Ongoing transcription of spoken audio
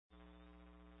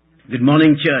Good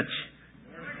morning, church.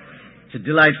 It's a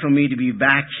delight for me to be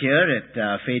back here at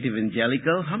Faith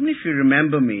Evangelical. How many of you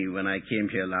remember me when I came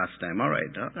here last time? All right,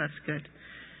 that's good.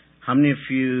 How many of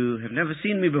you have never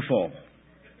seen me before?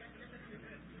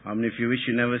 How many of you wish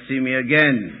you never see me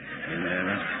again?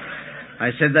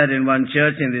 I said that in one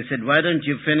church and they said, why don't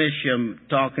you finish your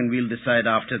talk and we'll decide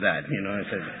after that? I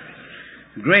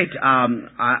said, great.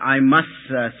 I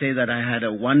must say that I had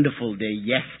a wonderful day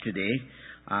yesterday.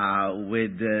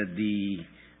 With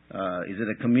is it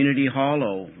a community hall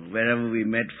or wherever we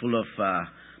met, full of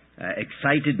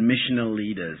excited missional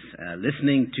leaders,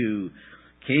 listening to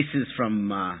cases from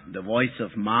the Voice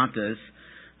of Martyrs,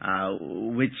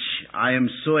 which I am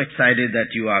so excited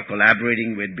that you are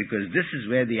collaborating with, because this is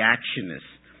where the action is.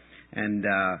 And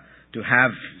to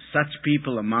have such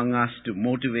people among us to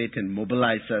motivate and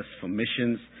mobilize us for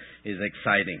missions is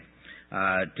exciting.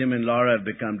 Tim and Laura have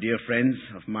become dear friends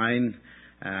of mine.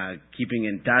 Keeping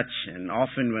in touch, and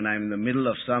often when I'm in the middle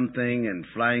of something and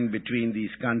flying between these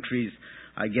countries,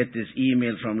 I get this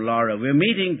email from Laura, we're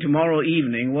meeting tomorrow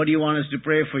evening, what do you want us to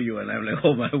pray for you? And I'm like,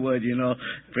 oh my word,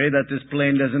 pray that this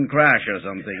plane doesn't crash or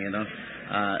something,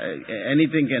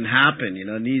 anything can happen,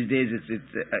 these days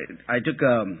I took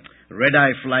a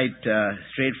red-eye flight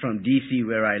straight from DC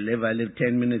where I live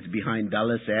 10 minutes behind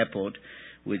Dulles Airport,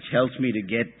 which helps me to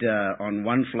get on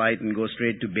one flight and go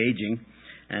straight to Beijing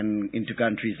and into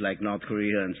countries like North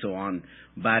Korea and so on.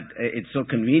 But it's so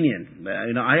convenient.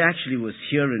 I actually was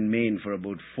here in Maine for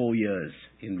about 4 years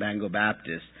in Bangor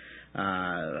Baptist,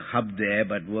 hub there,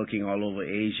 but working all over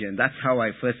Asia. And that's how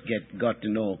I first got to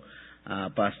know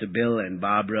Pastor Bill and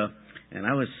Barbara. And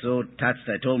I was so touched.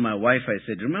 I told my wife, I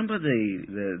said, remember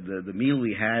the meal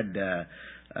we had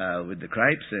with the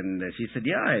Cripes? And she said,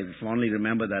 yeah, I fondly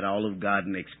remember that Olive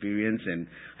Garden experience. And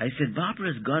I said,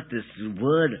 Barbara's got this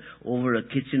word over a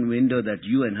kitchen window that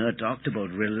you and her talked about,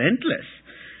 relentless.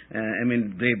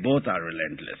 They both are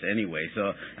relentless anyway.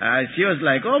 So she was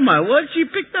like, oh my word, she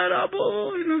picked that up.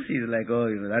 She's like,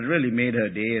 that really made her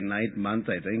day and night, month,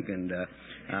 I think. And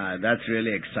that's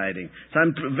really exciting. So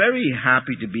I'm very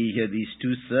happy to be here, these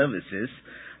two services.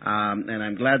 And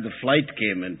I'm glad the flight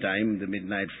came in time, the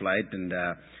midnight flight, and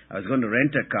I was going to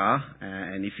rent a car.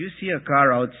 And if you see a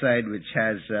car outside which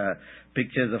has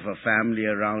pictures of a family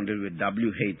around it with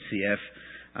WHCF,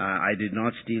 I did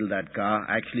not steal that car.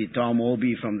 Actually, Tom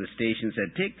Obi from the station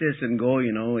said, take this and go,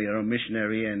 you're a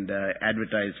missionary, and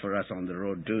advertise for us on the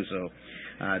road too. So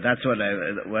that's what I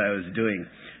was doing.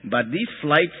 But these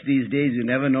flights these days, you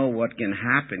never know what can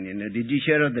happen. Did you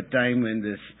hear of the time when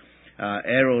this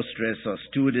air hostess or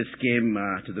stewardess came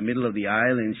to the middle of the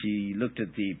aisle, and she looked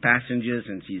at the passengers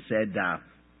and she said,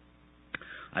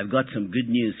 I've got some good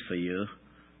news for you,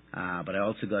 but I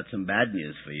also got some bad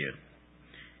news for you.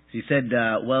 She said,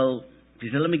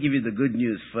 let me give you the good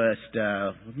news first.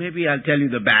 Maybe I'll tell you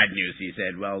the bad news. He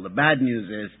said, well, the bad news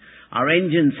is our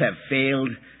engines have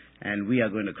failed and we are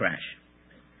going to crash.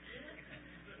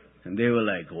 And they were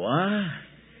like, what?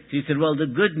 She said, well, the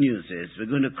good news is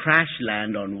we're going to crash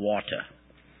land on water.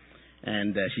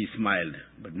 And she smiled.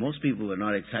 But most people were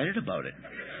not excited about it.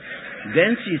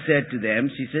 Then she said to them,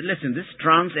 listen, this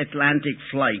transatlantic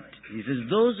flight, she says,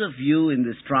 those of you in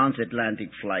this transatlantic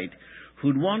flight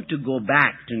who'd want to go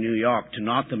back to New York, to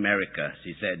North America,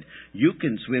 she said, you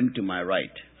can swim to my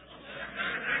right.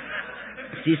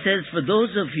 She says, for those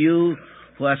of you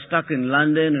who are stuck in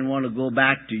London and want to go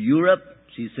back to Europe,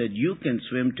 she said, you can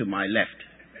swim to my left.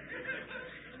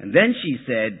 And then she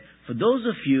said, for those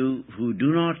of you who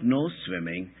do not know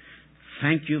swimming,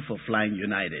 thank you for flying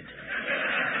United.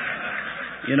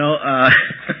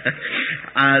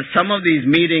 Some of these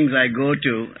meetings I go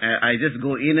to, I just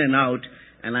go in and out,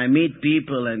 and I meet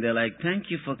people, and they're like, thank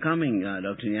you for coming,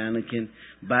 Dr. Yanakin.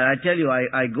 But I tell you,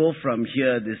 I go from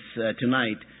here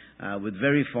tonight with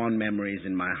very fond memories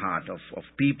in my heart of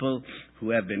people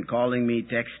who have been calling me,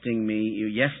 texting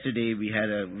me. Yesterday we had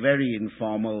a very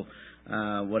informal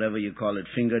whatever you call it,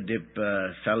 finger dip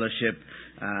fellowship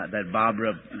that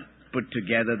Barbara put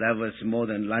together. That was more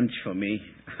than lunch for me.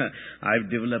 I've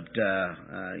developed, a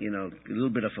little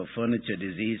bit of a furniture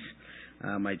disease.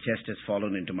 My chest has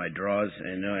fallen into my drawers,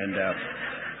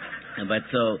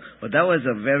 but that was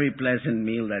a very pleasant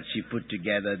meal that she put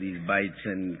together, these bites,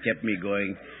 and kept me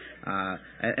going.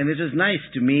 And it was nice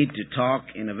to meet, to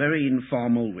talk in a very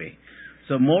informal way.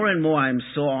 So more and more, I'm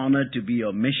so honored to be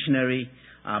your missionary.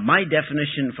 My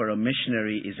definition for a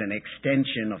missionary is an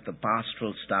extension of the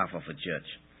pastoral staff of a church.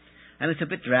 And it's a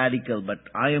bit radical, but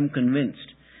I am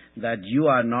convinced that you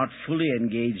are not fully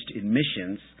engaged in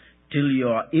missions till you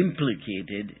are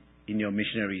implicated in your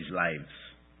missionaries' lives.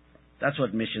 That's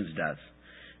what missions does.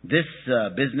 This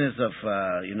business of,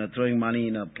 throwing money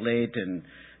in a plate and,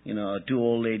 two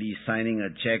old ladies signing a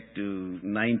check to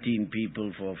 19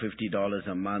 people for $50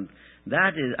 a month,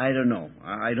 that is, I don't know.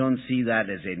 I don't see that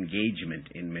as engagement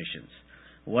in missions.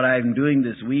 What I'm doing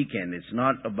this weekend, it's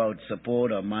not about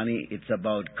support or money, it's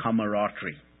about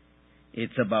camaraderie.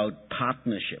 It's about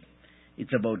partnership.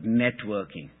 It's about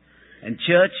networking. And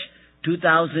church,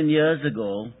 2,000 years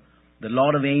ago, the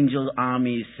Lord of Angel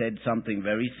Armies said something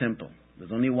very simple.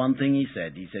 There's only one thing He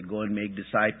said. He said, go and make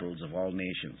disciples of all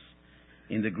nations.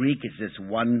 In the Greek, it's just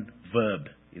one verb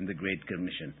in the Great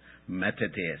Commission,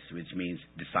 metatheis, which means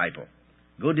disciple.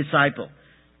 Go disciple.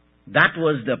 That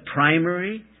was the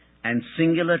primary and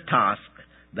singular task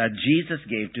that Jesus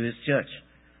gave to His church.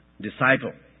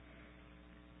 Disciple.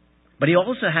 But He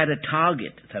also had a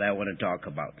target that I want to talk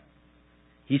about.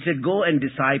 He said, go and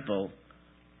disciple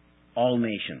all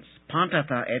nations.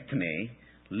 Pantata ethne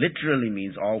literally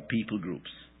means all people groups.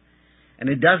 And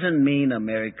it doesn't mean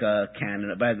America,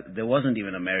 Canada, but there wasn't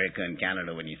even America and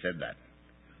Canada when He said that.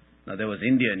 Now there was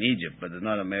India and Egypt, but there's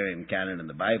not America and Canada in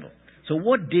the Bible. So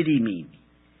what did He mean?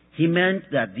 He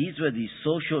meant that these were these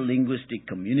social-linguistic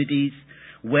communities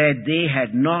where they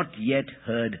had not yet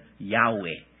heard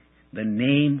Yahweh, the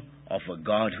name of a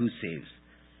God who saves.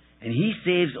 And He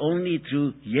saves only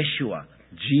through Yeshua,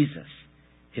 Jesus,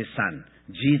 His Son,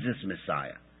 Jesus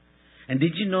Messiah. And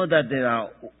did you know that there are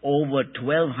over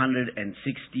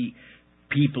 1,260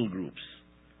 people groups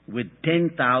with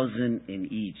 10,000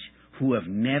 in each who have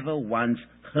never once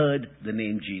heard the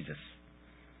name Jesus?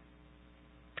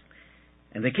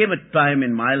 And there came a time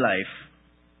in my life,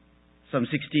 some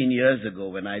 16 years ago,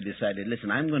 when I decided, listen,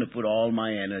 I'm going to put all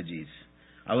my energies.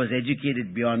 I was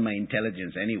educated beyond my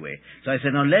intelligence anyway. So I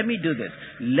said, now let me do this.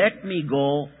 Let me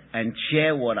go and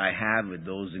share what I have with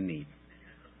those in need.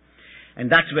 And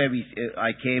that's where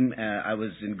I came. I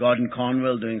was in Gordon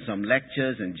Conwell doing some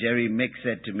lectures, and Jerry Mick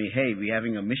said to me, hey, we're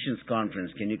having a missions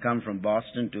conference. Can you come from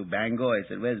Boston to Bangor? I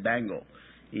said, where's Bangor?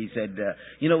 He said,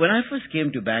 when I first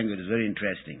came to Bangor, it was very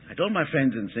interesting. I told my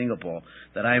friends in Singapore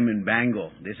that I'm in Bangor.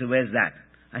 They said, where's that?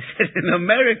 I said, in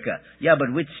America. Yeah,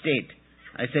 but which state?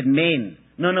 I said, Maine.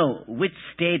 No, which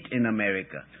state in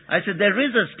America? I said, there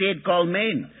is a state called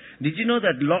Maine. Did you know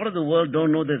that a lot of the world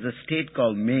don't know there's a state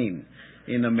called Maine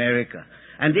in America?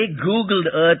 And they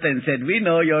Googled Earth and said, we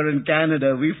know you're in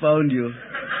Canada. We found you.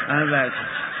 I was like,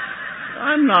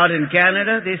 I'm not in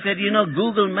Canada. They said,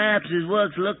 Google Maps, it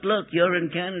works. Look, you're in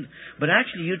Canada. But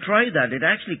actually, you try that. It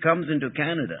actually comes into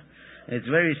Canada. It's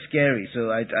very scary,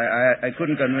 so I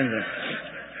couldn't convince them.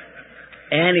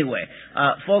 Anyway,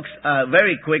 folks,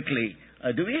 very quickly,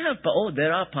 do we have,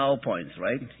 there are PowerPoints,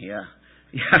 right? Yeah.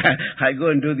 I go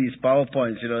and do these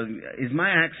PowerPoints, Is my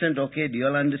accent okay? Do you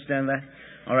all understand that?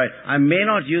 All right. I may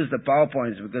not use the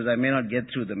PowerPoints because I may not get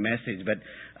through the message, but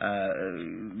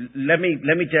let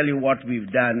me tell you what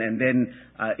we've done, and then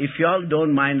if you all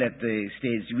don't mind at the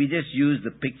stage, we just use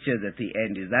the pictures at the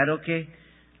end. Is that okay?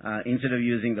 Instead of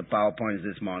using the PowerPoints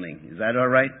this morning. Is that all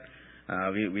right?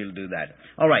 We'll do that.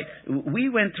 All right. We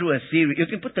went through a series. You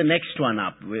can put the next one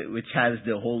up, which has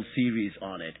the whole series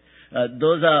on it.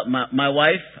 Those are my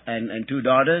wife and two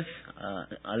daughters,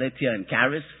 Alethea and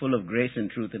Karis, full of grace and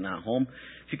truth in our home.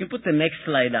 If you can put the next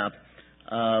slide up.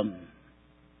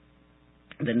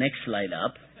 The next slide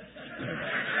up.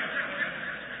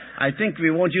 I think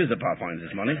we won't use the PowerPoint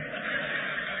this morning.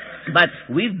 But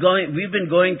we've been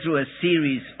going through a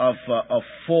series of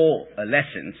 4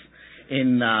 lessons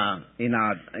in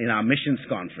our missions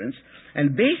conference.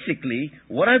 And basically,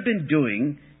 what I've been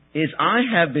doing is I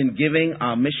have been giving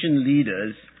our mission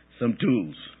leaders some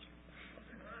tools.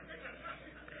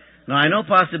 Now, I know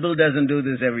Pastor Bill doesn't do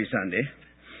this every Sunday,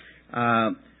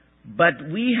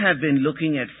 but we have been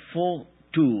looking at 4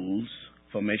 tools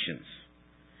for missions.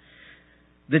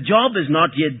 The job is not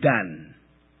yet done.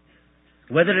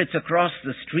 Whether it's across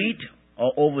the street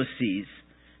or overseas,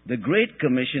 the Great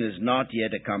Commission is not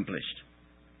yet accomplished.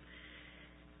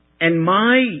 And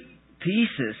my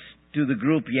thesis to the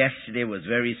group yesterday was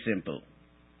very simple.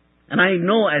 And I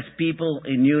know as people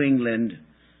in New England,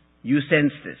 you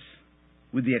sense this.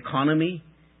 With the economy,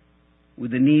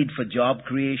 with the need for job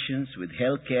creations, with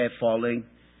healthcare falling,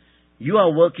 you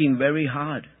are working very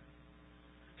hard.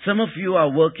 Some of you are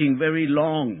working very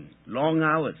long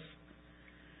hours.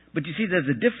 But you see, there's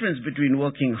a difference between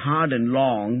working hard and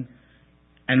long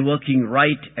and working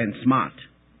right and smart.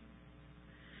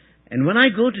 And when I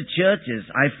go to churches,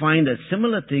 I find a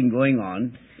similar thing going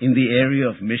on in the area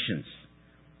of missions.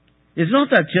 It's not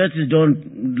that churches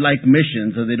don't like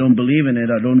missions or they don't believe in it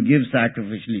or don't give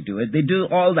sacrificially to it. They do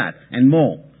all that and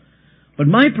more. But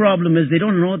my problem is they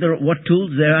don't know what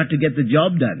tools there are to get the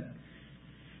job done.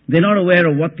 They're not aware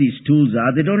of what these tools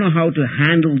are. They don't know how to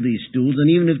handle these tools. And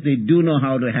even if they do know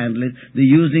how to handle it, they're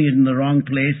using it in the wrong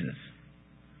places.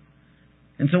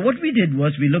 And so what we did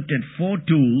was we looked at 4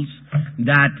 tools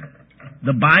that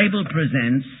the Bible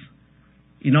presents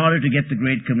in order to get the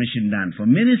Great Commission done. For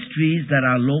ministries that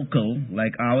are local,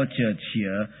 like our church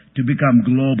here, to become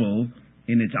global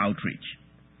in its outreach.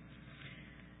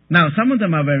 Now, some of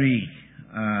them are very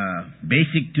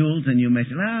basic tools, and you may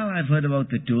say, well, I've heard about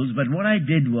the tools. But what I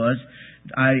did was,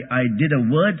 I did a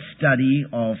word study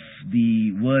of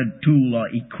the word tool or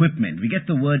equipment. We get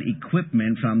the word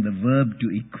equipment from the verb to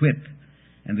equip.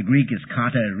 And the Greek is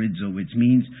kata erizo, which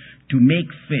means to make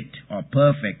fit or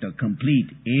perfect or complete,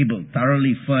 able,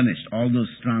 thoroughly furnished, all those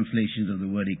translations of the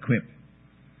word equip.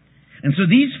 And so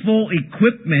these 4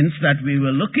 equipments that we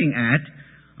were looking at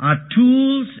are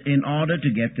tools in order to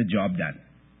get the job done.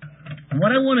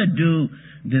 What I want to do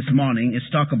this morning is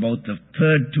talk about the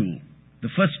 3rd tool. The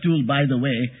first tool, by the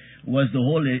way, was the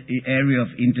whole area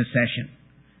of intercession.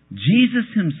 Jesus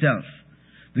himself,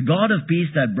 the God of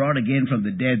peace that brought again from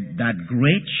the dead that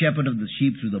great shepherd of the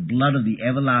sheep through the blood of the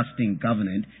everlasting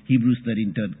covenant, Hebrews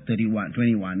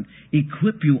 13:21,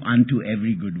 equip you unto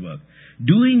every good work,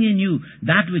 doing in you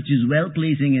that which is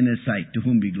well-pleasing in his sight, to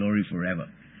whom be glory forever.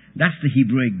 That's the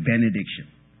Hebrewic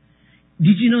benediction.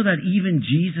 Did you know that even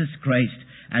Jesus Christ,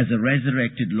 as a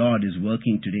resurrected Lord, is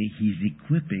working today? He's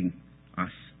equipping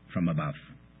us from above.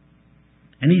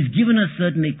 And he's given us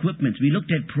certain equipments. We looked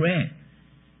at prayer.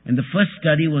 And the first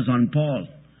study was on Paul.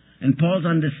 And Paul's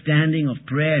understanding of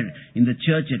prayer in the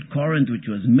church at Corinth, which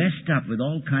was messed up with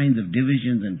all kinds of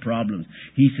divisions and problems.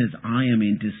 He says, I am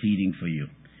interceding for you.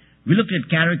 We looked at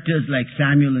characters like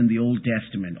Samuel in the Old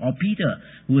Testament, or Peter,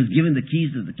 who was given the keys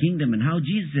of the kingdom, and how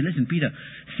Jesus said, listen, Peter,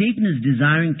 Satan is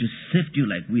desiring to sift you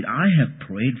like wheat. I have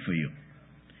prayed for you.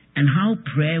 And how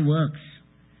prayer works.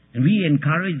 And we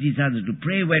encourage each other to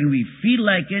pray when we feel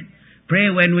like it, pray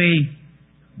when we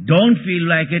don't feel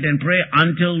like it, and pray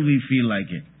until we feel like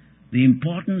it. The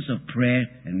importance of prayer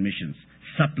and missions,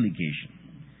 supplication.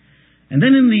 And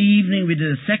then in the evening we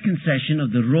did a second session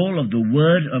of the role of the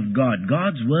Word of God,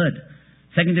 God's Word.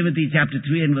 2 Timothy chapter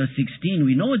 3 and verse 16,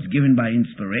 we know it's given by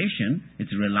inspiration,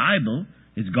 it's reliable,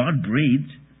 it's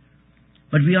God-breathed,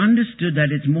 but we understood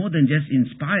that it's more than just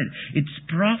inspired, it's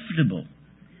profitable.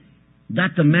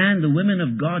 That the man, the women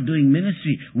of God doing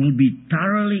ministry will be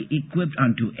thoroughly equipped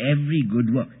unto every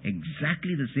good work.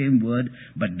 Exactly the same word,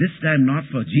 but this time not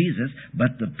for Jesus,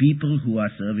 but the people who are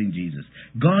serving Jesus.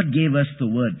 God gave us the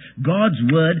Word. God's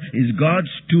Word is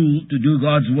God's tool to do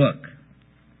God's work.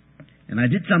 And I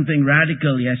did something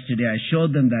radical yesterday. I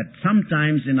showed them that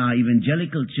sometimes in our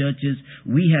evangelical churches,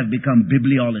 we have become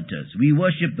bibliolaters. We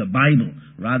worship the Bible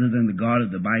rather than the God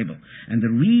of the Bible. And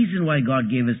the reason why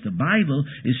God gave us the Bible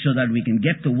is so that we can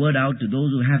get the Word out to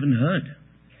those who haven't heard.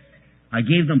 I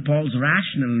gave them Paul's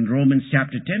rationale in Romans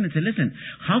chapter 10 and said, listen,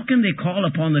 how can they call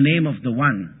upon the name of the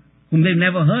one whom they've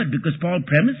never heard? Because Paul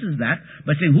premises that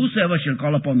by saying, whosoever shall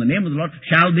call upon the name of the Lord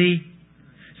shall be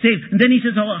saved. And then he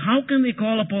says, how can they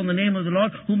call upon the name of the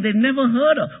Lord whom they've never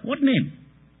heard of? What name?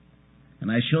 And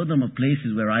I showed them of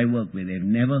places where I work where they've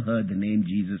never heard the name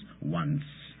Jesus once.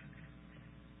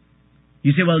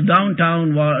 You say, well,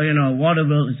 downtown,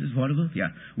 Waterville, is this Waterville?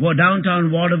 Yeah. Well, downtown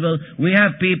Waterville, we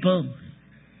have people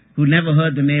who never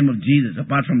heard the name of Jesus,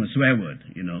 apart from a swear word,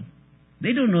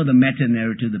 They don't know the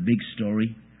meta-narrative, the big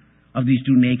story of these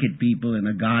 2 naked people in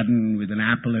a garden with an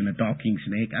apple and a talking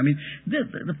snake. I mean,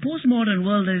 the postmodern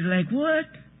world is like, what?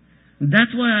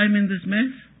 That's why I'm in this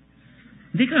mess?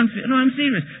 They can't, I'm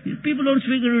serious. People don't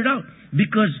figure it out.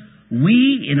 Because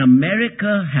we in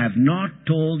America have not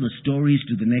told the stories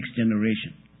to the next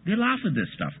generation. They laugh at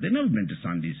this stuff. They've never been to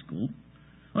Sunday school.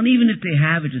 And even if they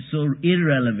have, it is so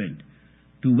irrelevant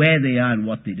to where they are and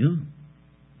what they do.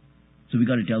 So we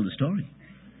got to tell the story.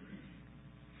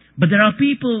 But there are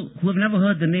people who have never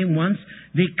heard the name once.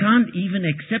 They can't even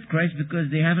accept Christ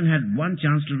because they haven't had one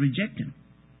chance to reject Him.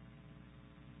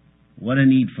 What a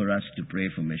need for us to pray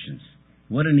for missions.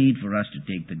 What a need for us to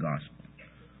take the gospel.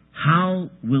 How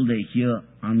will they hear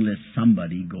unless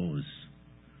somebody goes?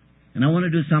 And I want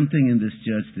to do something in this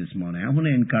church this morning. I want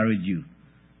to encourage you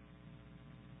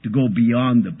to go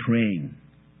beyond the praying,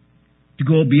 to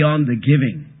go beyond the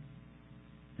giving.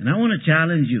 And I want to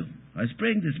challenge you. I was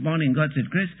praying this morning, God said,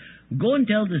 Chris, go and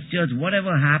tell this church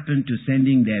whatever happened to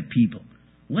sending their people.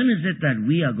 When is it that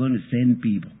we are going to send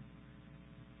people?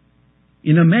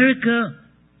 In America,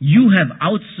 you have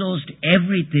outsourced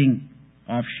everything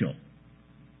offshore.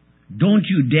 Don't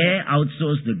you dare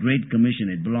outsource the Great Commission.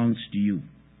 It belongs to you.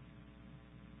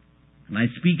 And I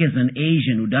speak as an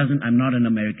Asian I'm not an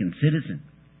American citizen.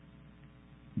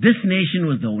 This nation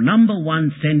was the number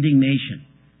one sending nation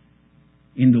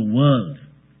in the world.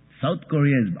 South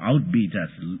Korea has outbeat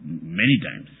us many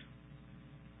times.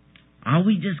 Are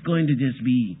we just going to just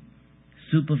be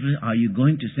superficial? Are you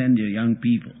going to send your young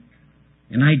people?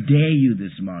 And I dare you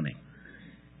this morning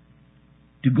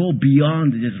to go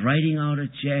beyond just writing out a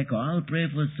check or I'll pray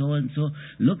for so and so.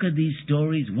 Look at these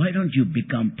stories. Why don't you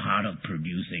become part of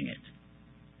producing it?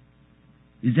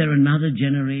 Is there another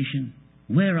generation?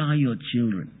 Where are your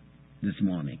children this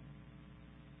morning?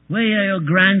 Where are your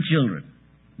grandchildren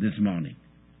this morning?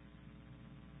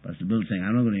 Pastor Bill saying,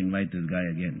 I'm not going to invite this guy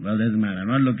again. Well, doesn't matter.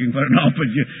 I'm not looking for an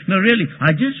opportunity. No, really,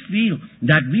 I just feel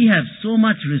that we have so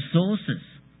much resources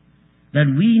that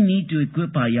we need to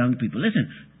equip our young people.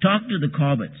 Listen, talk to the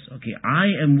Corbetts. Okay,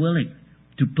 I am willing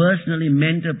to personally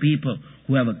mentor people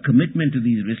who have a commitment to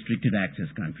these restricted access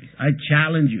countries. I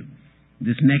challenge you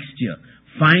this next year.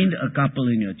 Find a couple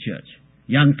in your church.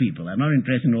 Young people. I'm not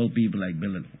interested in old people like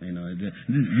Bill.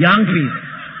 Young people.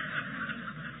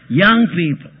 Young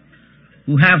people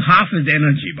who have half his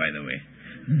energy, by the way.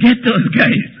 Get those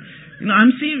guys.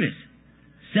 I'm serious.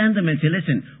 Send them and say,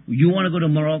 listen, you want to go to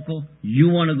Morocco? You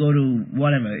want to go to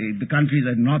whatever, the countries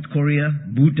like North Korea,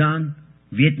 Bhutan,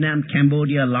 Vietnam,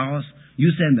 Cambodia, Laos.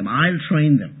 You send them. I'll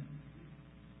train them.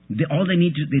 They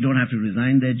don't have to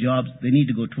resign their jobs. They need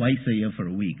to go twice a year for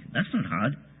a week. That's not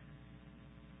hard.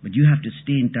 But you have to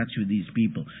stay in touch with these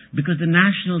people because the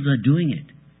nationals are doing it.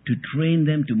 To train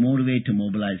them, to motivate, to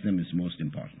mobilize them is most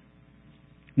important.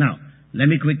 Now, let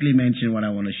me quickly mention what I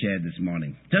want to share this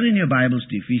morning. Turn in your Bibles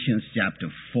to Ephesians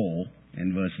chapter 4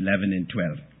 and verse 11 and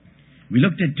 12. We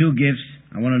looked at two gifts.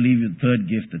 I want to leave you the third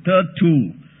gift, the third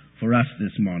tool for us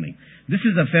this morning. This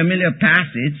is a familiar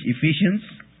passage, Ephesians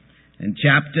in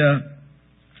chapter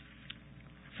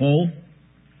 4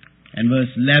 and verse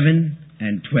 11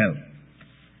 and 12.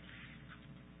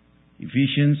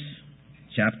 Ephesians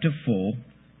chapter 4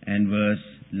 and verse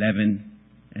 11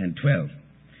 and 12.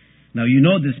 Now you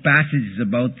know this passage is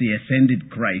about the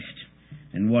ascended Christ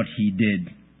and what He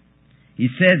did. He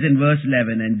says in verse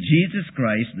 11, and Jesus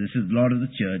Christ, this is Lord of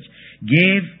the church,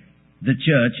 gave the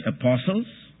church apostles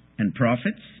and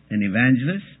prophets and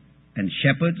evangelists and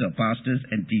shepherds or pastors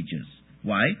and teachers.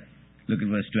 Why? Look at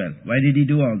verse 12. Why did He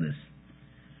do all this?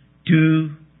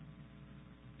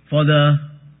 For the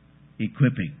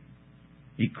equipping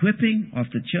of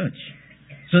the church,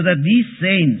 so that these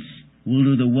saints will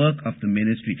do the work of the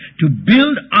ministry, to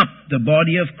build up the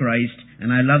body of Christ.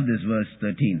 And I love this verse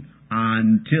 13.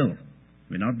 Until,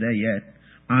 we're not there yet,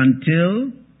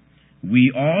 until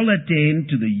we all attain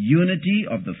to the unity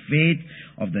of the faith,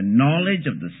 of the knowledge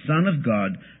of the Son of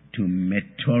God, to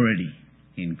maturity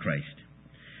in Christ.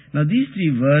 Now these three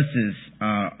verses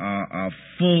are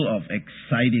full of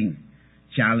exciting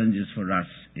challenges for us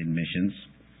in missions.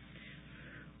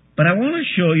 But I want to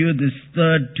show you this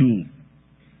third tool.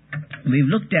 We've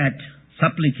looked at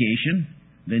supplication,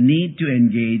 the need to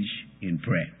engage in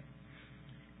prayer.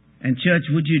 And church,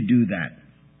 would you do that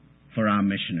for our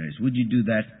missionaries? Would you do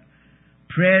that?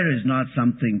 Prayer is not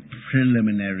something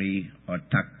preliminary or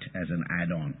tucked as an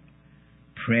add-on.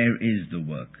 Prayer is the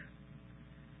work.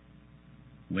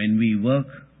 When we work,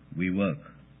 we work.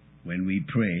 When we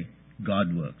pray,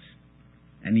 God works.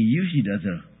 And He usually does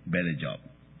a better job.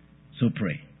 So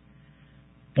pray.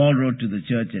 Paul wrote to the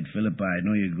church at Philippi. I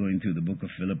know you're going through the book of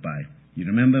Philippi. You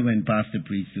remember when Pastor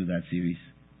preached through that series?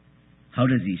 How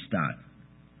does he start?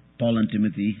 Paul and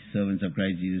Timothy, servants of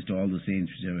Christ Jesus, to all the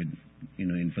saints which are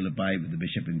in Philippi with the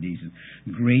bishop and deacons.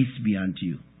 Grace be unto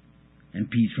you and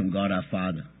peace from God our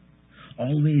Father.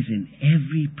 Always in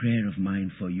every prayer of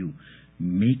mine for you,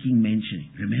 making mention,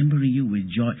 remembering you with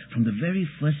joy from the very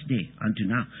first day unto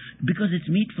now. Because it's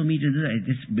meet for me to do that.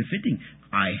 It's befitting.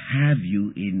 I have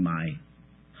you in my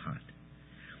heart.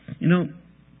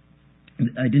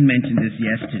 I didn't mention this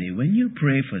yesterday. When you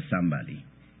pray for somebody,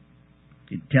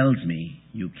 it tells me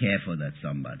you care for that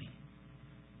somebody.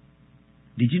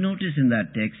 Did you notice in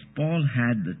that text, Paul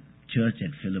had the church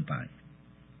at Philippi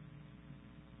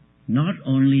not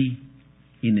only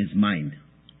in his mind,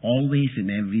 always in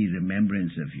every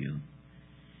remembrance of you,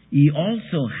 he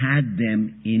also had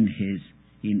them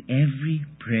in every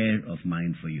prayer of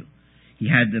mine for you. He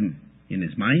had them in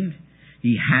his mind.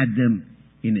 He had them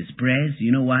in his prayers.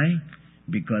 You know why?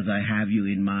 Because I have you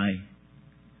in my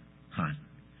heart.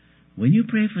 When you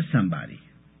pray for somebody,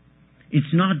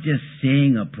 it's not just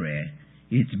saying a prayer,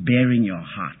 it's bearing your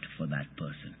heart for that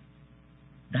person.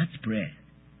 That's prayer.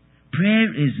 Prayer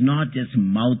is not just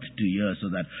mouth to ear so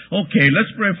that, okay,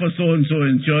 let's pray for so-and-so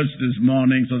in church this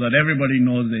morning so that everybody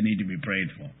knows they need to be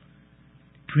prayed for.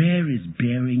 Prayer is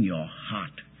bearing your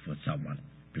heart for someone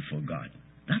before God.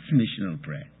 That's missional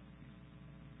prayer.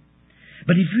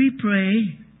 But if we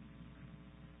pray,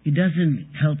 it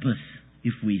doesn't help us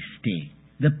if we stay.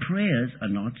 The prayers are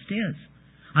not stairs.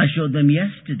 I showed them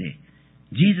yesterday.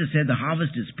 Jesus said the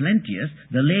harvest is plenteous,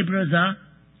 the laborers are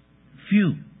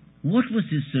few. What was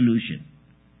his solution?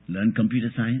 Learn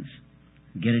computer science?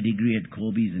 Get a degree at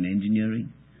Kobe's in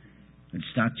engineering? And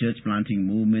start church planting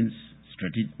movements?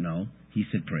 No. He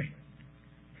said pray.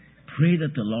 Pray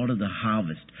that the Lord of the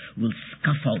harvest will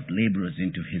scuff out laborers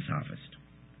into his harvest.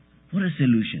 What a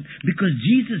solution. Because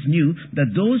Jesus knew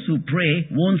that those who pray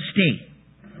won't stay.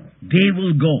 They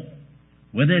will go.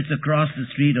 Whether it's across the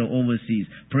street or overseas,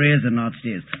 prayers are not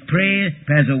stairs. Prayer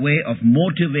has a way of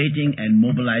motivating and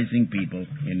mobilizing people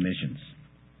in missions.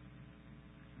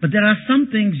 But there are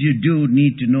some things you do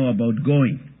need to know about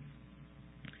going.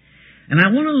 And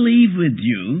I want to leave with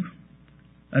you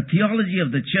a theology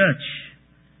of the church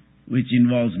which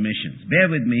involves missions. Bear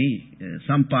with me.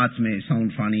 Some parts may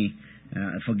sound funny.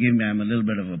 Forgive me, I'm a little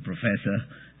bit of a professor,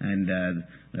 and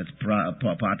that's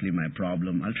partly my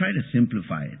problem. I'll try to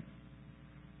simplify it.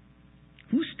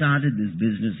 Who started this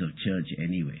business of church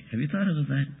anyway? Have you thought about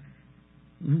that?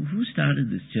 Who started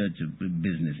this church of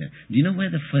business? Do you know where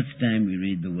the first time we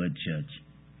read the word church?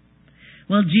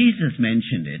 Well, Jesus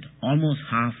mentioned it almost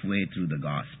halfway through the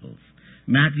Gospels.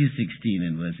 Matthew 16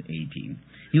 and verse 18.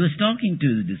 He was talking to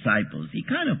the disciples. He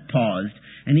kind of paused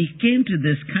and he came to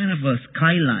this kind of a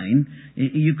skyline.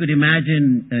 You could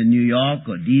imagine New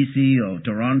York or DC or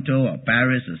Toronto or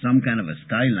Paris or some kind of a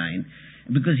skyline,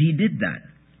 because he did that.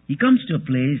 He comes to a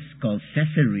place called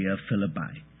Caesarea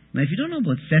Philippi. Now, if you don't know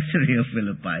about Caesarea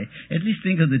Philippi, at least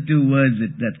think of the two words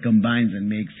that combines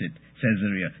and makes it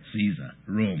Caesarea, Caesar,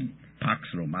 Rome, Pax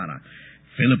Romana,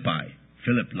 Philippi,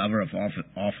 Philip, lover of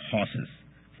horses,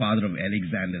 father of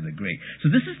Alexander the Great. So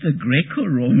this is the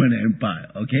Greco-Roman Empire,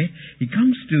 okay? He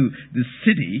comes to the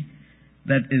city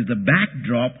that is the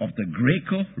backdrop of the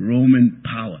Greco-Roman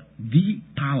power, the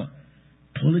power,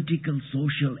 political,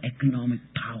 social, economic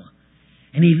power.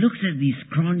 And he looks at these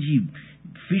scrawny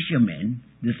fishermen,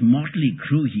 this motley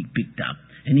crew he picked up,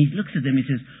 and he looks at them and he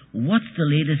says, what's the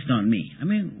latest on me? I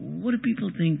mean, what do people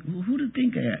think? Who do you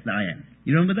think I am?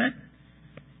 You remember that?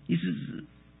 He says,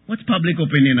 what's public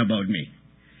opinion about me?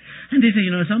 And they say,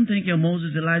 some think you're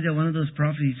Moses, Elijah, one of those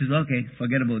prophets. He says, okay,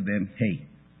 forget about them. Hey,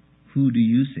 who do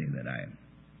you say that I am?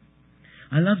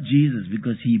 I love Jesus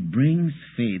because he brings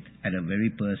faith at a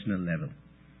very personal level.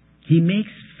 He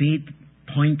makes faith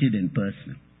pointed and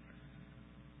personal.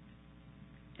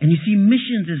 And you see,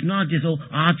 missions is not just,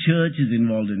 our church is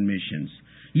involved in missions.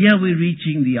 Yeah, we're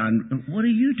reaching what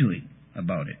are you doing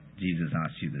about it? Jesus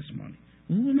asked you this morning.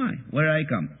 Who am I? Where I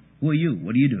come? Who are you?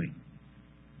 What are you doing?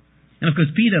 And of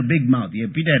course, Peter, big mouth. Yeah,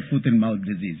 Peter had foot and mouth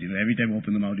disease. Every time he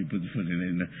opened the mouth, he put his foot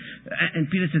in it. And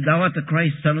Peter said, thou art the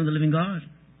Christ, Son of the living God.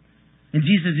 And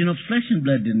Jesus says, flesh and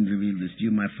blood didn't reveal this to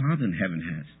you. My Father in heaven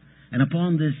has. And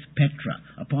upon this Petra,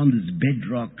 upon this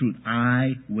bedrock truth,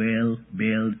 I will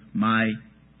build my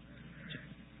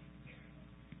church.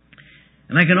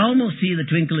 And I can almost see the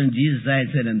twinkle in Jesus' eye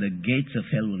and said, and the gates of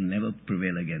hell will never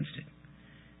prevail against it.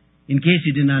 In case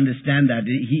you didn't understand that,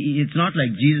 it's not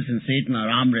like Jesus and Satan are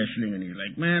arm wrestling and he's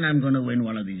like, man, I'm going to win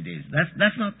one of these days.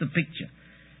 That's not the picture.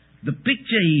 The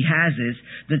picture he has is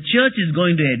the church is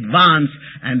going to advance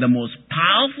and the most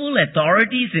powerful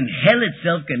authorities in hell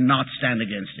itself cannot stand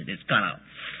against it. It's cut out.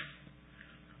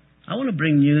 I want to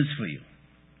bring news for you.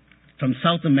 From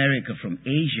South America, from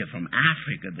Asia, from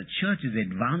Africa, the church is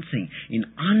advancing in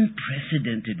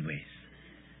unprecedented ways.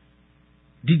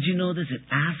 Did you know this? In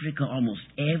Africa, almost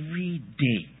every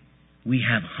day, we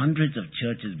have hundreds of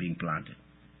churches being planted.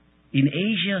 In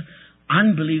Asia,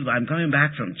 unbelievable. I'm coming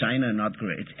back from China and North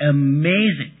Korea. It's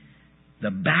amazing.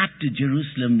 The Back to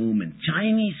Jerusalem movement.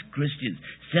 Chinese Christians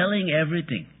selling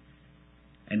everything.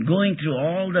 And going through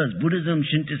all those Buddhism,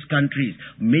 Shintoist countries,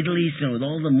 Middle Eastern with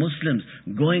all the Muslims,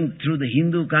 going through the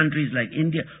Hindu countries like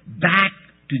India, back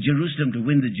to Jerusalem to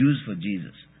win the Jews for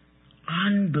Jesus.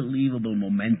 Unbelievable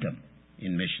momentum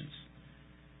in missions.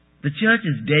 The church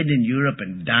is dead in Europe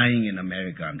and dying in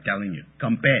America, I'm telling you,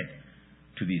 compared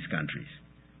to these countries.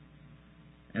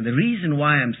 And the reason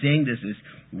why I'm saying this is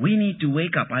we need to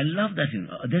wake up. I love that.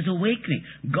 There's awakening.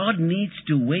 God needs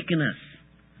to waken us.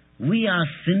 We are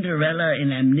Cinderella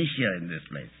in amnesia in this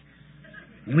place.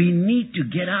 We need to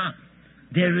get up.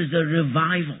 There is a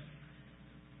revival.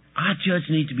 Our church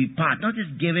needs to be part, not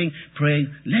just giving, praying.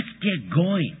 Let's get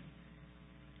going.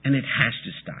 And it has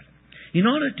to start. In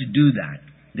order to do that,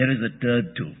 there is a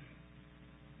third tool.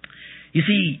 You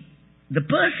see, the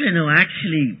person who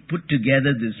actually put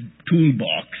together this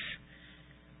toolbox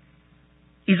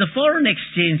is a foreign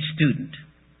exchange student.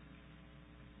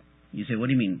 You say, what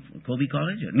do you mean, Kobe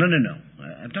College? No.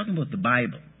 I'm talking about the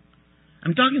Bible.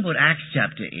 I'm talking about Acts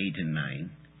chapter 8 and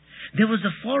 9. There was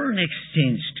a foreign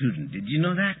exchange student. Did you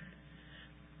know that?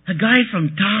 A guy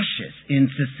from Tarshish in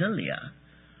Sicilia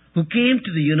who came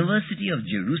to the University of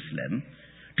Jerusalem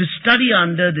to study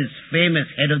under this famous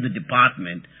head of the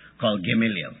department called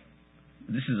Gamaliel.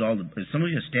 This is all. Some of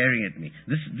you are staring at me.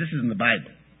 This is in the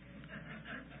Bible.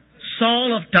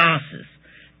 Saul of Tarsus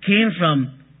came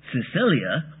from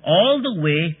Sicilia all the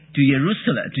way to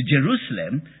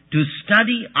Jerusalem to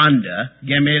study under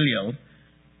Gamaliel,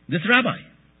 this rabbi.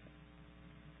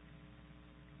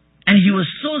 And he was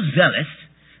so zealous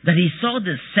that he saw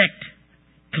this sect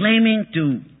claiming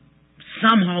to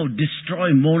somehow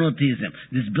destroy monotheism,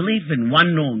 this belief in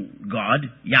one known God,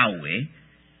 Yahweh,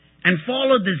 and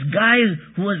followed this guy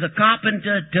who was a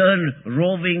carpenter turned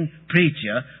roving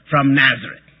preacher from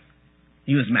Nazareth.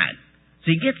 He was mad.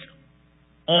 So he gets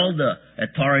all the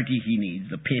authority he needs,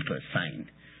 the papers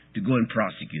signed, to go and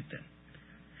prosecute them.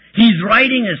 He's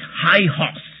riding his high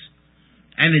horse,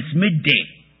 and it's midday,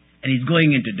 and he's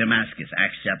going into Damascus,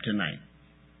 Acts chapter 9.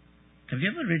 Have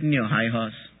you ever ridden your high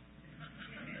horse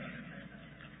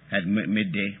at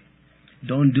midday?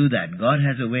 Don't do that. God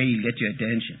has a way he'll get your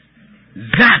attention.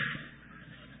 Zap!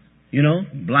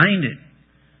 Blinded.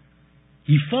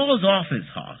 He falls off his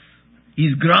horse.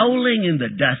 He's growling in the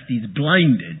dust. He's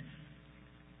blinded.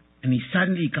 And he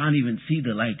suddenly can't even see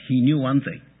the light. He knew one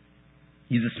thing.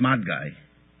 He's a smart guy.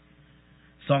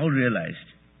 Saul realized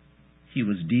he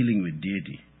was dealing with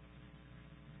deity.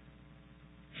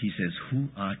 He says, "Who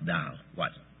art thou?"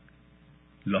 What?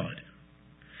 Lord.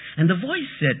 And the voice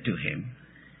said to him,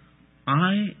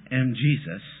 "I am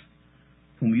Jesus,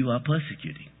 whom you are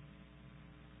persecuting."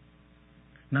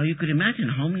 Now you could imagine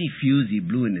how many fuse he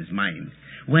blew in his mind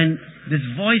when this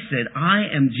voice said, "I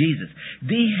am Jesus."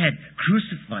 They had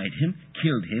crucified him,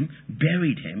 killed him,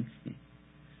 buried him.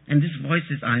 And this voice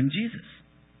says, "I am Jesus."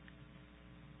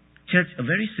 Church, a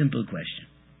very simple question.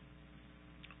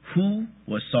 Who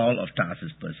was Saul of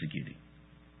Tarsus persecuting?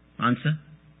 Answer?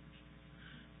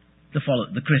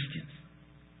 The Christians.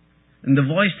 And the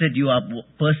voice said, "You are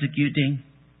persecuting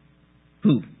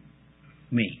who?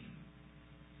 Me."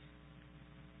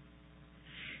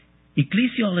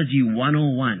 Ecclesiology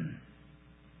 101.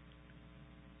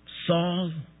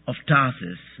 Saul of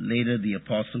Tarsus, later the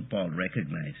Apostle Paul,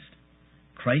 recognized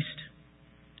Christ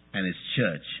and his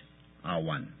church are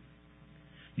one.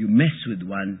 You mess with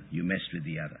one, you mess with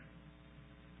the other.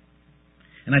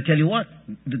 And I tell you what,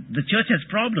 the church has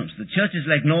problems. The church is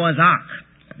like Noah's Ark.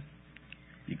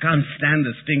 You can't stand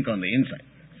the stink on the inside.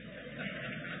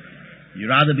 You'd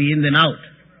rather be in than out.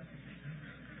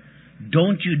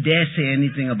 Don't you dare say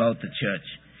anything about the church.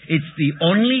 It's the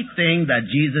only thing that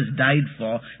Jesus died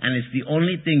for, and it's the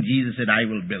only thing Jesus said, "I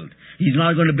will build." He's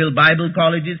not going to build Bible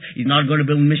colleges. He's not going to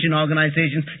build mission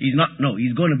organizations. He's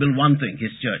going to build one thing,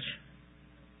 his church.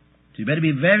 So you better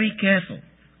be very careful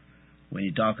when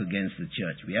you talk against the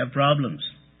church. We have problems,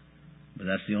 but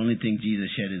that's the only thing Jesus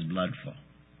shed his blood for.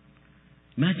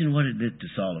 Imagine what it did to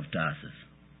Saul of Tarsus.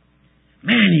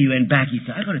 Man, he went back. He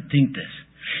said, "I got to think this."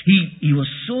 He was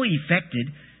so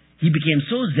affected, he became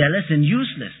so zealous and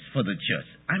useless for the church.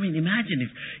 I mean, imagine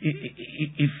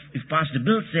if Pastor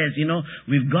Bill says,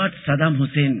 "We've got Saddam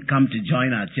Hussein come to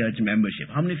join our church membership."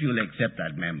 How many of you will accept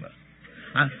that member?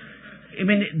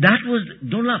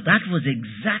 Don't laugh, that was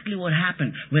exactly what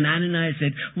happened when Ananias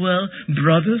said, "Well,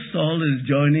 Brother Saul is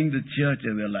joining the church."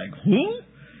 And they're like, "Who?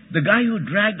 The guy who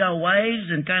dragged our wives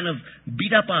and kind of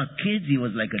beat up our kids, he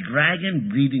was like a dragon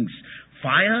breathing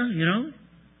fire,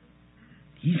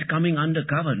 He's coming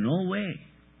undercover. No way.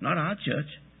 Not our church."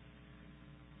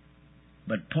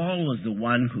 But Paul was the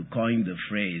one who coined the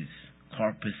phrase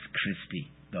Corpus Christi,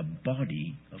 the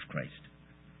body of Christ.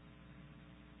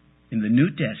 In the New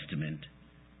Testament,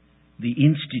 the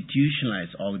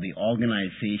institutionalized or the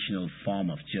organizational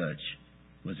form of church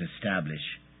was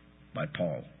established by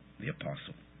Paul, the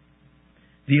apostle.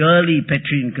 The early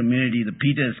Petrine community, the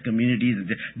Peters communities,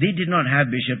 they did not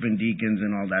have bishop and deacons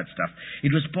and all that stuff.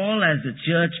 It was Paul as the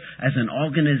church, as an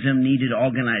organism, needed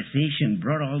organization,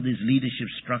 brought all these leadership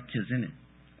structures in it.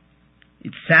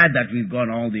 It's sad that we've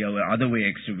gone all the other way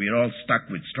extra. We're all stuck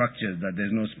with structures that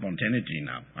there's no spontaneity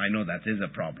now. I know that is a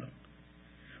problem.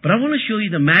 But I want to show you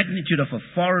the magnitude of a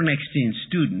foreign exchange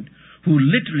student who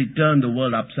literally turned the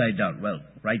world upside down. Well,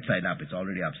 right side up. It's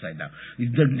already upside down.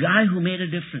 It's the guy who made a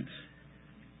difference.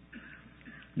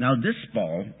 Now this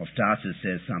Paul of Tarsus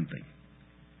says something.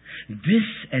 "This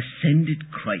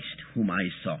ascended Christ whom I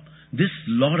saw, this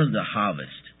Lord of the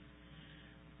harvest,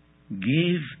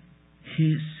 gave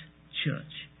his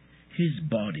church, his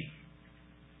body,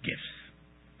 gifts."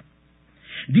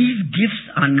 These gifts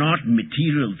are not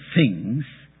material things.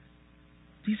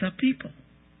 These are people.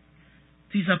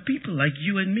 These are people like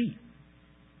you and me.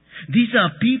 These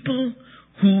are people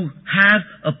who have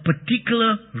a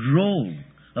particular role,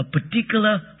 a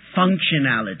particular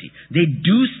functionality. They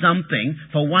do something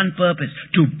for one purpose,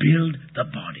 to build the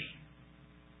body.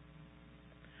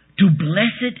 To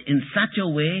bless it in such a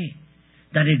way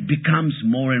that it becomes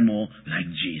more and more like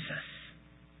Jesus.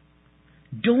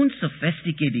 Don't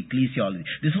sophisticate ecclesiology.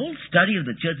 This whole study of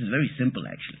the church is very simple,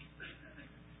 actually.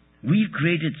 We've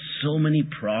created so many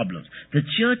problems. The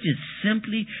church is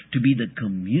simply to be the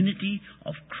community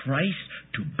of Christ,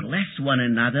 to bless one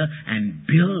another and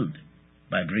build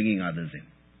by bringing others in.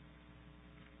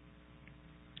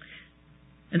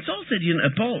 And Paul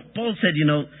said,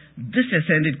 this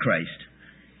ascended Christ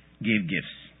gave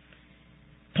gifts.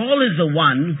 Paul is the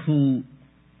one who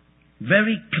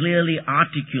very clearly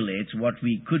articulates what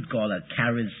we could call a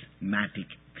charismatic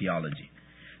theology.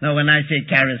 Now, when I say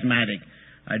charismatic,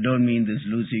 I don't mean this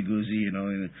loosey-goosey,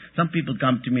 Some people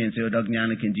come to me and say, Dr.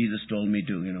 Janakin, Jesus told me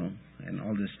to, and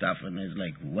all this stuff. And I was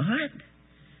like, what?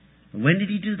 When did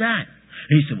he do that?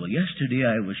 He said, well, yesterday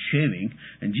I was shaving,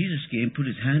 and Jesus came, put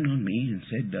his hand on me, and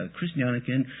said, Chris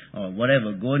Janakin, or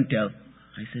whatever, go and tell.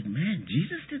 I said, man,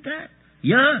 Jesus did that?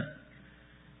 Yeah.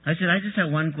 I said, I just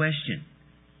have one question.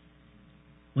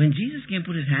 When Jesus came,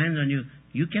 put his hands on you,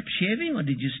 you kept shaving, or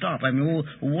did you stop? I mean,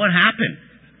 what happened?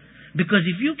 Because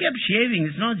if you kept shaving,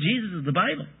 it's not Jesus of the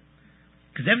Bible.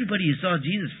 Because everybody who saw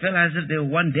Jesus fell as if they were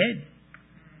one dead.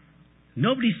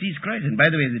 Nobody sees Christ. And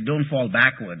by the way, they don't fall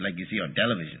backward like you see on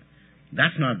television.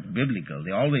 That's not biblical.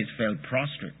 They always fell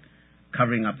prostrate,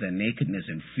 covering up their nakedness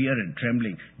in fear and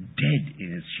trembling, dead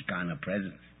in his Shekinah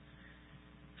presence.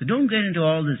 So don't get into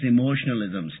all this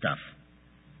emotionalism stuff.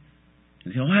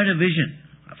 You say, I had a vision.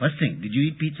 First thing, did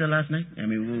you eat pizza last night? I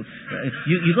mean,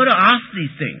 you got to ask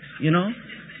these things,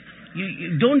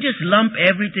 You don't just lump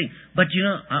everything. But,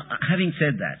 having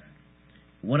said that,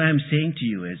 what I'm saying to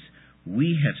you is,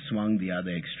 we have swung the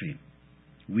other extreme.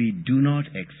 We do not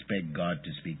expect God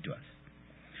to speak to us.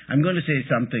 I'm going to say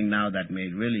something now that may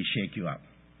really shake you up.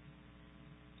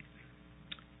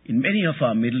 In many of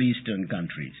our Middle Eastern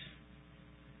countries,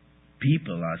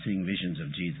 people are seeing visions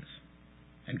of Jesus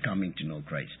and coming to know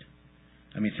Christ.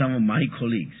 I mean, some of my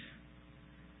colleagues,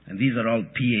 and these are all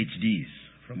PhDs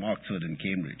from Oxford and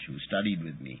Cambridge who studied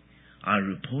with me, are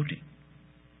reporting.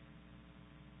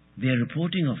 They're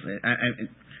reporting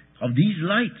of these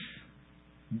lights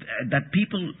that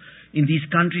people in these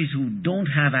countries who don't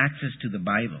have access to the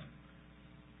Bible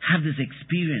have this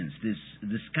experience,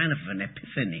 this kind of an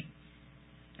epiphany.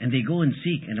 And they go and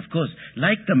seek. And of course,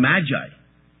 like the Magi,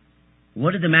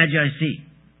 what did the Magi see?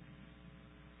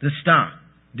 The star.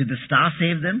 Did the star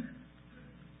save them?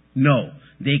 No.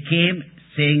 They came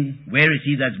saying, where is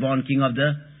he that's born King of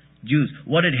the Jews?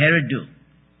 What did Herod do?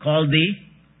 Call the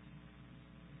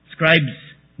scribes.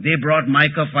 They brought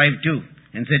Micah 5:2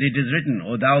 and said, it is written,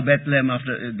 O thou Bethlehem,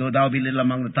 though thou be little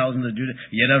among the thousands of Judah,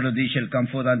 yet out of thee shall come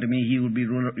forth unto me, he will be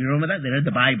ruler. You remember that? They read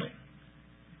the Bible.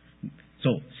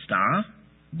 So, star,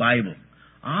 Bible.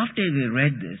 After they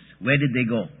read this, where did they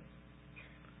go?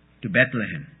 To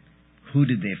Bethlehem. Who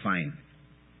did they find?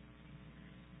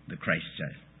 The Christ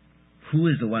child. Who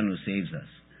is the one who saves us?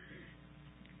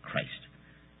 Christ.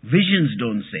 Visions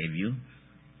don't save you.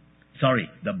 Sorry,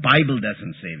 the Bible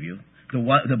doesn't save you.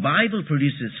 The Bible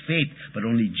produces faith, but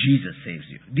only Jesus saves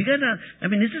you. Do you get that? I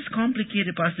mean, is this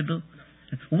complicated, Pastor Bill?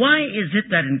 Why is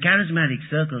it that in charismatic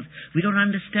circles we don't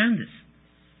understand this?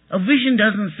 A vision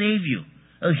doesn't save you.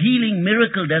 A healing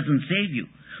miracle doesn't save you.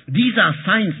 These are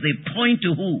signs. They point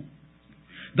to who?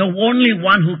 The only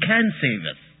one who can save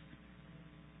us.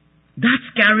 That's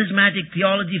charismatic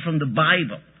theology from the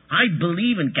Bible. I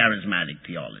believe in charismatic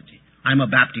theology. I'm a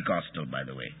Baptist-costal, by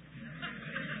the way.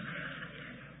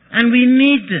 And we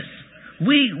need this.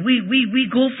 We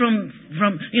go from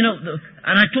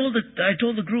and I told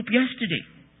the group yesterday,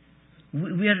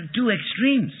 we are at two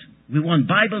extremes. We want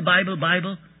Bible,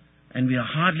 and we are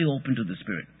hardly open to the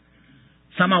Spirit.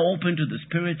 Some are open to the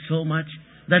Spirit so much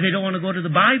that they don't want to go to the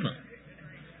Bible.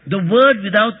 The Word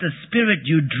without the Spirit,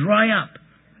 you dry up.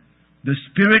 The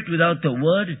Spirit without the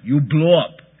Word, you blow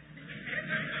up.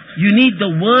 You need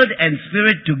the Word and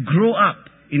Spirit to grow up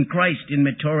in Christ, in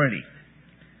maturity.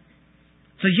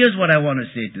 So here's what I want to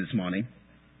say this morning.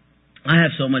 I have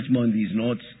so much more in these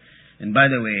notes. And by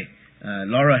the way,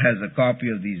 Laura has a copy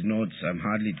of these notes. I'm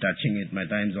hardly touching it. My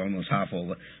time's almost half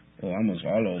over. Or almost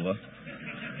all over.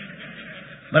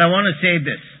 But I want to say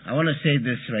this. I want to say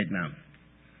this right now.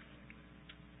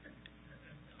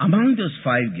 Among those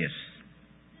 5 gifts,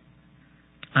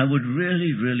 I would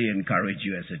really, really encourage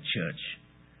you as a church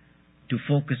to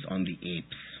focus on the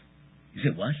apes. You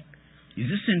say, what? Is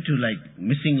this into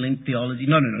missing link theology?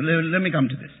 No. Let me come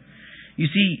to this. You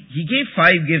see, he gave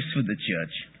 5 gifts for the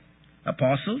church: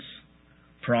 apostles,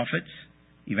 prophets,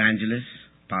 evangelists,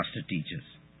 pastor, teachers.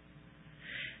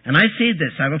 And I say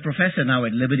this, I'm a professor now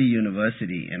at Liberty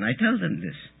University, and I tell them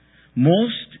this.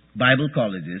 Most Bible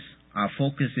colleges are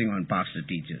focusing on pastor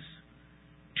teachers,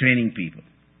 training people.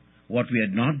 What we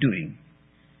are not doing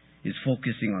is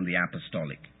focusing on the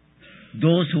apostolic,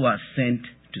 those who are sent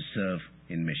to serve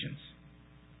in missions.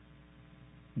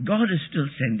 God is still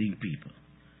sending people,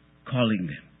 calling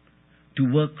them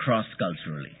to work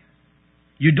cross-culturally.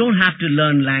 You don't have to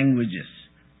learn languages.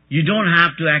 You don't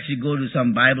have to actually go to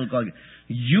some Bible college.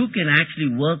 You can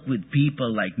actually work with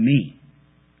people like me.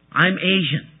 I'm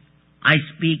Asian. I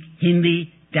speak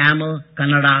Hindi, Tamil,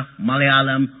 Kannada,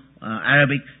 Malayalam,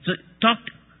 Arabic. So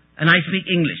and I speak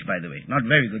English, by the way. Not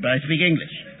very good, but I speak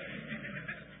English.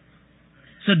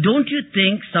 So don't you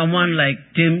think someone like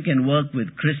Tim can work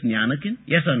with Chris Nyanakin?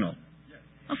 Yes or no? Yes.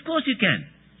 Of course you can.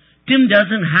 Tim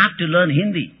doesn't have to learn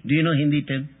Hindi. Do you know Hindi,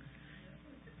 Tim?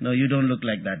 No, you don't look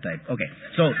like that type. Okay.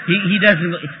 So he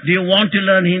doesn't. Do you want to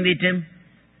learn Hindi, Tim?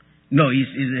 No, he's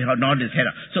not his head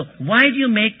up. So why do you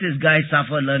make this guy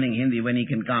suffer learning Hindi when he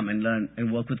can come and learn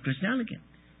and work with Chris Nyanakin?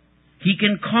 He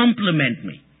can complement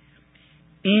me.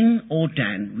 In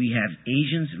OTAN, we have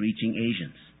Asians reaching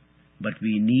Asians. But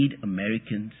we need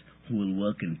Americans who will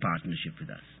work in partnership with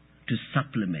us to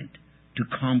supplement, to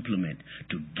complement,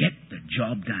 to get the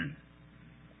job done.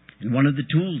 And one of the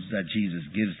tools that Jesus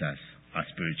gives us are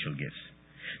spiritual gifts.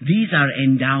 These are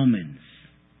endowments.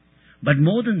 But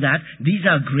more than that, these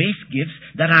are grace gifts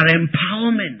that are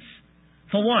empowerments.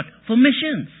 For what? For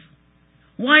missions.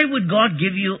 Why would God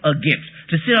give you a gift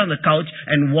to sit on the couch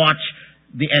and watch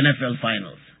the NFL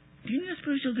finals? Do you need a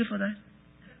spiritual gift for that?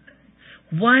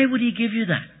 Why would He give you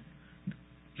that?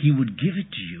 He would give it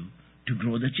to you to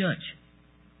grow the church.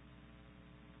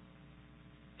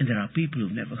 And there are people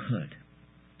who've never heard.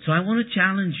 So I want to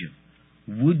challenge you.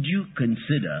 Would you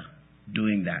consider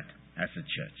doing that as a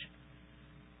church?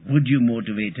 Would you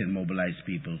motivate and mobilize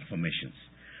people for missions?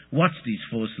 Watch these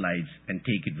 4 slides and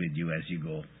take it with you as you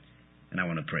go. And I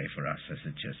want to pray for us as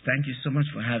a church. Thank you so much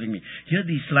for having me. Here,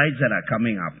 these slides that are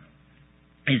coming up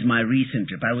is my recent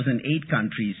trip. I was in 8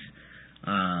 countries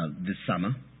this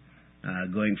summer,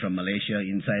 going from Malaysia,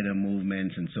 insider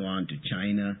movements and so on, to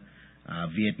China,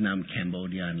 Vietnam,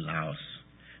 Cambodia, and Laos.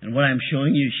 And what I'm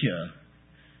showing you here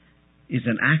is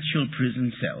an actual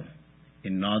prison cell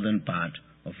in northern part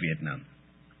of Vietnam.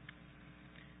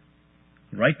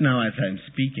 Right now, as I'm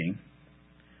speaking,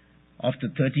 of the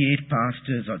 38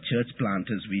 pastors or church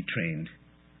planters we trained,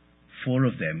 4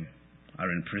 of them are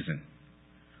in prison,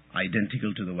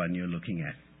 identical to the one you're looking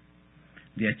at.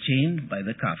 They are chained by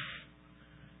the cuff,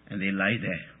 and they lie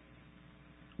there.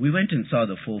 We went and saw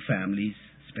the 4 families,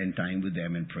 spent time with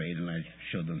them and prayed, and I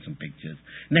showed them some pictures.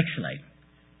 Next slide.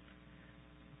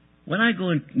 When I go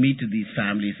and meet with these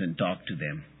families and talk to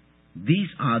them, these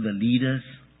are the leaders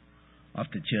of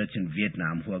the church in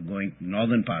Vietnam who are going,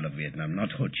 northern part of Vietnam,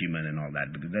 not Ho Chi Minh and all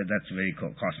that, because that's very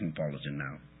cosmopolitan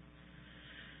now.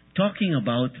 Talking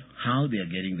about how they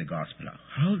are getting the gospel out,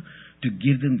 how to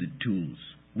give them the tools.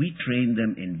 We train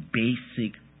them in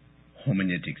basic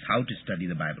homiletics, how to study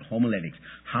the Bible, homiletics,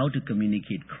 how to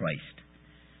communicate Christ,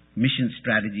 mission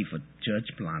strategy for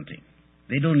church planting.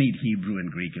 They don't need Hebrew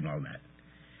and Greek and all that.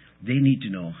 They need to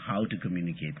know how to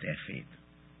communicate their faith.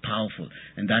 Powerful.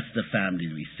 And that's the family.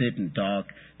 We sit and talk.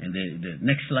 And the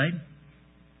next slide.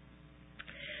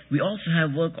 We also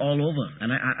have work all over.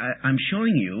 And I'm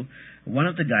showing you one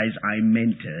of the guys I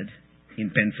mentored in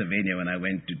Pennsylvania when I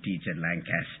went to teach at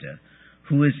Lancaster,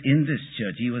 who is in this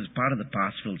church. He was part of the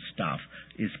pastoral staff,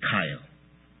 is Kyle.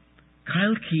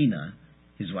 Kyle Keener,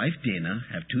 his wife Dana,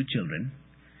 have 2 children,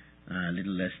 a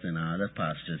little less than our other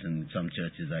pastors in some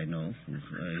churches I know.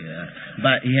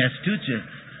 But he has 2 children.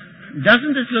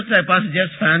 Doesn't this look like Pastor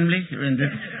Jeff's family?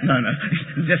 No,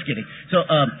 just kidding. So,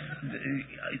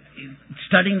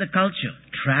 studying the culture,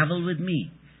 travel with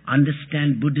me,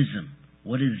 understand Buddhism.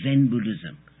 What is Zen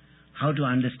Buddhism? How to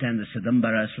understand the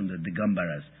Siddhambaras from the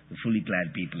Digambaras, the fully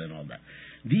clad people and all that.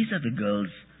 These are the girls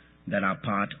that are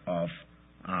part of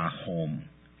our home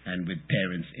and with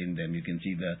parents in them. You can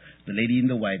see the lady in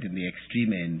the white in the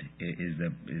extreme end is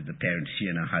the parent. She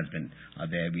and her husband are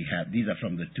there. These are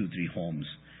from the 2-3 homes.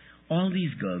 All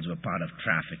these girls were part of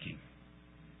trafficking.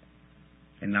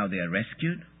 And now they are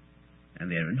rescued and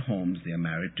they are in homes. They are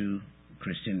married to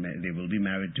Christian men. They will be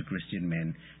married to Christian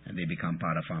men, and they become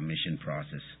part of our mission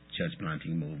process, church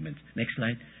planting movement. Next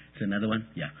slide. It's another one.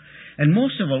 Yeah. And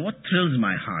most of all, what thrills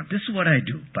my heart, this is what I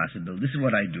do, Pastor Bill. This is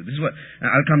what I do. This is what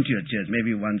I'll come to your church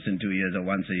maybe once in 2 years or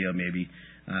once a year maybe,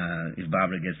 if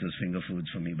Barbara gets those finger foods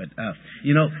for me. But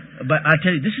but I'll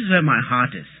tell you, this is where my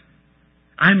heart is.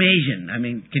 I'm Asian. I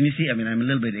mean, can you see? I mean, I'm a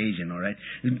little bit Asian, all right?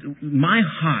 My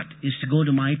heart is to go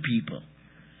to my people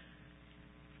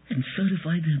and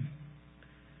certify them,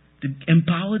 to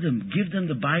empower them, give them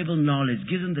the Bible knowledge,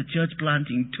 give them the church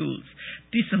planting tools,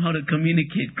 teach them how to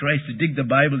communicate Christ, to dig the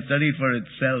Bible, study it for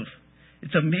itself.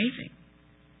 It's amazing.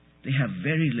 They have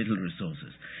very little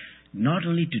resources. Not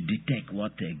only to detect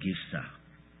what their gifts are.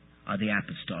 Are they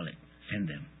apostolic?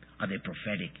 Send them. Are they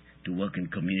prophetic? To work in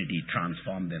community,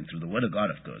 transform them through the Word of God,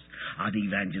 of course. Are they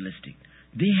evangelistic?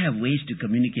 They have ways to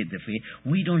communicate their faith.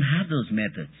 We don't have those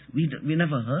methods. We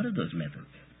never heard of those methods.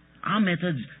 Our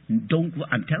methods don't work.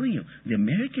 I'm telling you, the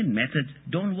American methods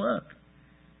don't work.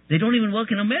 They don't even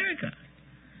work in America.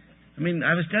 I mean,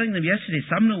 I was telling them yesterday,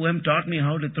 Sumner Wem taught me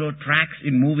how to throw tracks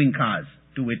in moving cars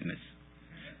to witness.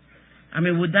 I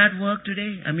mean, would that work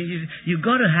today? I mean, you've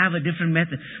got to have a different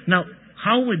method. Now,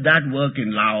 how would that work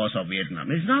in Laos or Vietnam?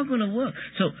 It's not going to work.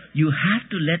 So you have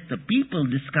to let the people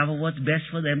discover what's best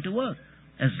for them to work.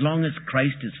 As long as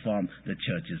Christ is formed, the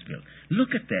church is built.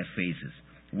 Look at their faces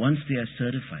once they are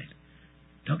certified.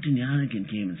 Dr. Nyanakin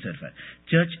came and certified.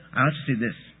 Church, I have to say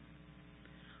this.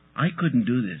 I couldn't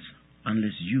do this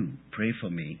unless you pray for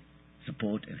me,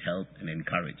 support and help and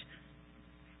encourage.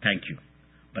 Thank you.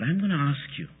 But I'm going to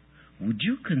ask you, would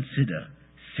you consider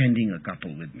sending a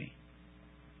couple with me?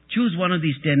 Choose one of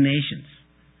these 10 nations.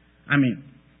 I mean,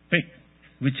 pick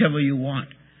whichever you want.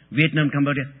 Vietnam,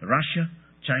 Cambodia, Russia,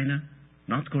 China,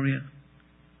 North Korea,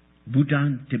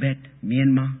 Bhutan, Tibet,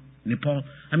 Myanmar, Nepal.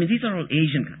 I mean, these are all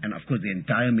Asian, and of course the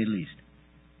entire Middle East.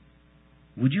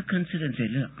 Would you consider and say,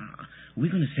 look,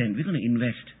 we're going to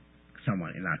invest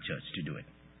someone in our church to do it.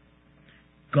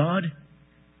 God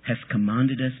has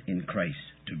commanded us in Christ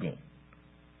to go.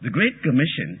 The Great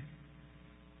Commission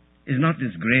is not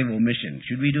this grave omission.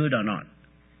 Should we do it or not?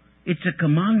 It's a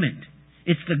commandment.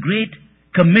 It's the Great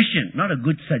Commission, not a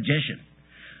good suggestion.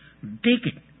 Take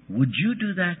it. Would you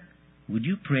do that? Would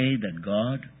you pray that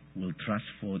God will thrust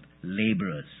forth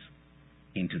laborers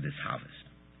into this harvest?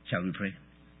 Shall we pray?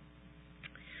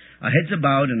 Our heads are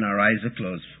bowed and our eyes are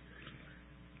closed.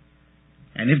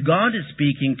 And if God is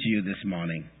speaking to you this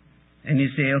morning, and you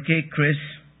say, okay, Chris,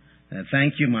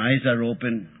 thank you, my eyes are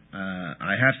open.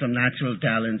 I have some natural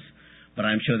talents, but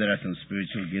I'm sure there are some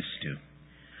spiritual gifts too.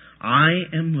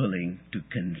 I am willing to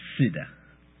consider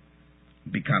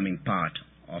becoming part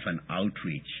of an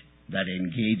outreach that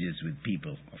engages with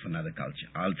people of another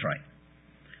culture. I'll try.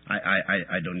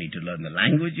 I don't need to learn the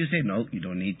language, you say? No, you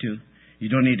don't need to. You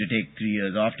don't need to take 3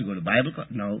 years off to go to Bible college.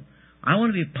 No. I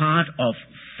want to be part of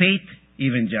Faith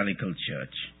Evangelical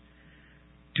Church,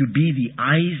 to be the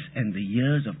eyes and the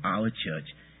ears of our church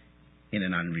in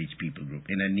an unreached people group,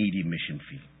 in a needy mission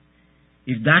field.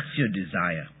 If that's your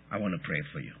desire, I want to pray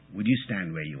for you. Would you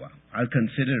stand where you are? I'll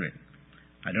consider it.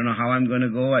 I don't know how I'm going to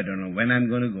go. I don't know when I'm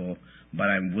going to go. But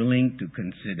I'm willing to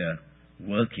consider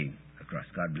working across.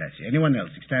 God bless you. Anyone else?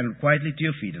 Stand quietly to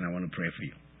your feet and I want to pray for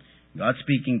you. God's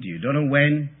speaking to you. You don't know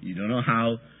when. You don't know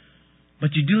how.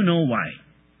 But you do know why.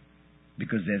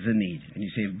 Because there's a need. And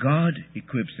you say, if God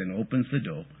equips and opens the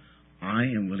door, I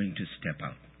am willing to step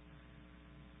out.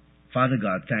 Father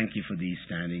God, thank you for these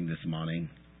standing this morning.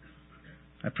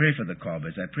 I pray for the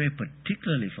Corbetts. I pray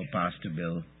particularly for Pastor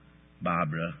Bill,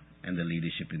 Barbara, and the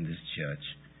leadership in this church.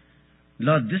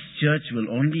 Lord, this church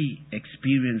will only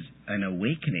experience an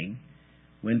awakening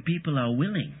when people are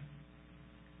willing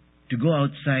to go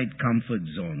outside comfort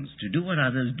zones, to do what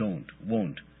others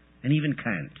won't, and even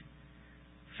can't.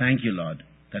 Thank you, Lord,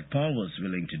 that Paul was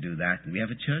willing to do that, and we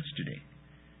have a church today.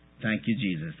 Thank you,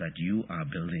 Jesus, that you are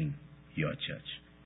building your church.